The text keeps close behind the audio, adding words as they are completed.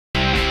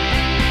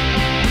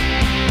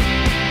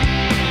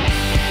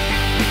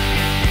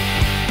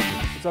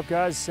What's up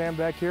guys, Sam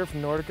Beck here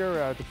from Nordica. We're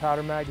at the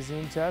Powder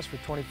Magazine test for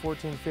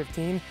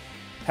 2014-15.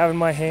 Having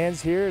my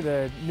hands here,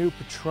 the new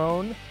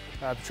Patron.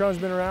 Patron's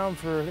been around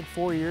for I think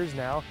 4 years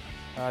now.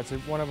 It's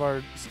one of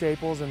our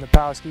staples in the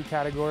power ski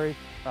category.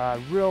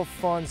 Real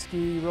fun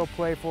ski, real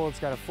playful. It's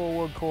got a full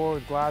wood core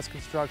with glass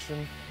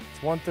construction.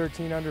 It's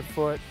 113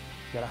 underfoot.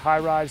 Got a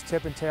high-rise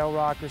tip and tail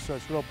rocker, so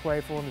it's real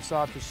playful in the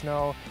softer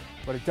snow.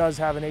 But it does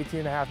have an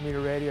 18.5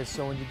 meter radius,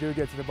 so when you do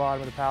get to the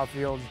bottom of the pow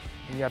fields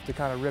and you have to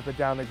kind of rip it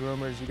down the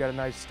groomers, you got a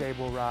nice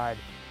stable ride.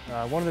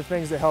 One of the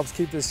things that helps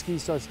keep this ski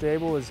so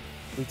stable is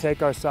we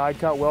take our side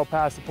cut well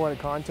past the point of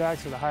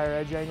contact, so the higher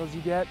edge angles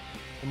you get,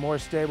 the more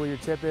stable your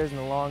tip is and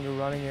the longer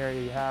running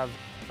area you have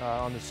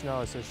on the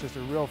snow. So it's just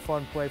a real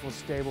fun, playful,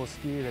 stable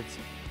ski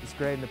that's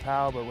great in the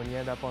pow, but when you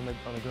end up on the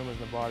groomers in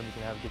the bottom, you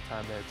can have a good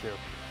time there too.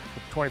 The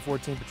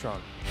 2014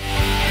 Patron.